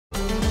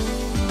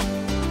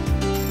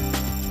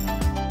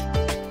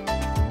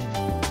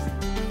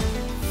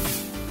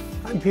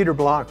Peter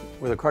Block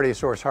with a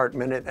Cardiosaurus Heart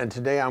Minute, and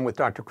today I'm with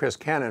Dr. Chris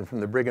Cannon from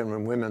the Brigham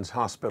and Women's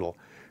Hospital.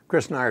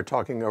 Chris and I are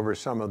talking over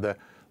some of the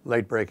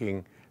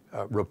late-breaking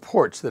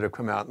reports that have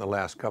come out in the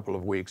last couple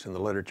of weeks in the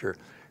literature.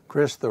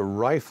 Chris, the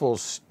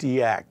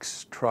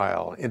RIFLE-ACS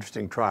trial,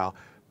 interesting trial,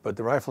 but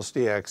the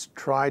RIFLE-ACS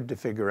tried to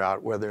figure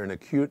out whether an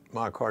acute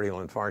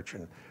myocardial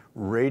infarction,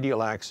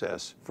 radial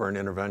access for an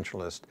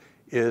interventionalist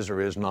is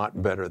or is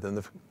not better than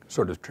the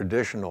sort of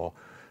traditional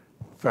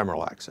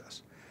femoral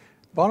access.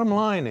 Bottom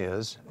line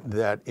is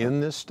that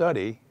in this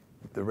study,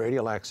 the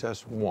radial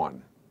access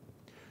won.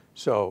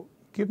 So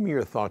give me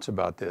your thoughts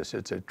about this.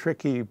 It's a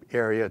tricky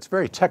area. It's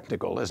very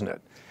technical, isn't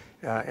it?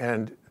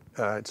 And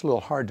it's a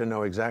little hard to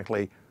know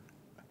exactly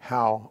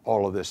how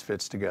all of this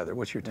fits together.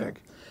 What's your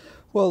take?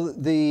 Well,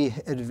 the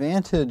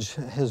advantage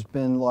has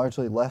been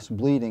largely less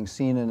bleeding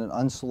seen in an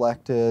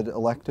unselected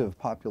elective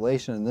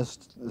population. And this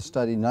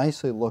study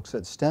nicely looks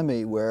at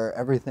STEMI, where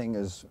everything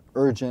is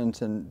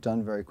urgent and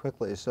done very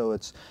quickly. So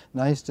it's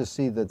nice to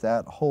see that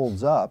that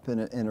holds up in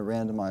a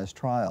randomized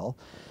trial.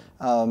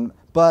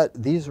 But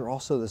these are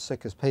also the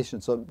sickest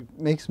patients, so it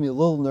makes me a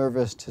little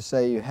nervous to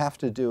say you have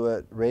to do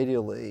it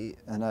radially,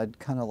 and I'd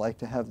kind of like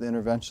to have the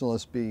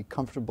interventionalists be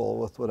comfortable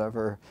with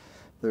whatever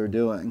they're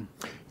doing.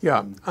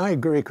 Yeah, I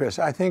agree, Chris.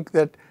 I think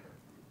that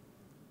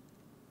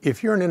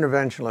if you're an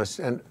interventionalist,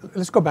 and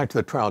let's go back to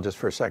the trial just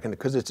for a second,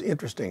 because it's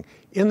interesting.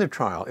 In the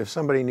trial, if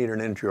somebody needed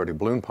an intra-aortic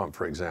balloon pump,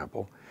 for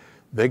example,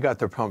 they got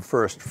their pump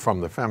first from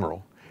the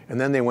femoral,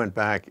 and then they went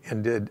back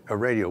and did a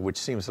radial, which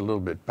seems a little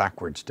bit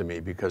backwards to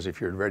me, because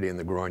if you're already in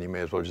the groin, you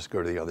may as well just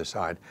go to the other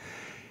side.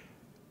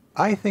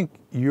 I think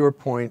your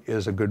point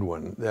is a good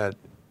one, that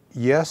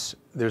yes,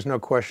 there's no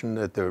question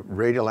that the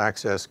radial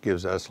access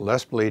gives us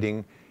less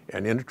bleeding,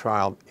 and in a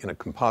trial, in a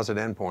composite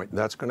endpoint,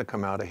 that's going to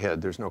come out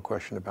ahead. There's no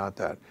question about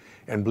that.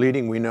 And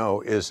bleeding, we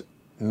know, is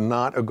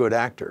not a good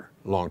actor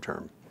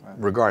long-term,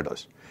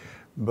 regardless.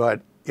 But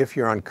if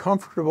you're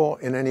uncomfortable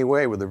in any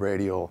way with the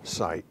radial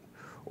site,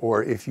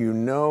 or if you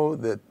know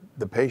that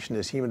the patient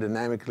is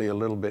hemodynamically a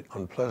little bit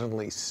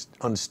unpleasantly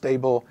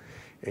unstable,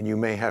 and you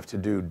may have to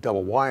do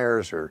double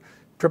wires or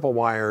triple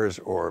wires,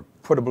 or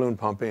put a balloon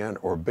pump in,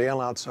 or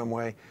bail out some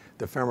way,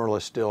 the femoral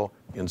is still,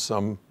 in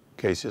some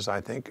cases, I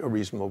think, a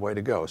reasonable way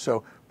to go.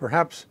 So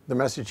perhaps the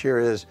message here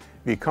is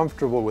be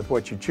comfortable with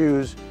what you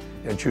choose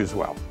and choose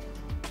well.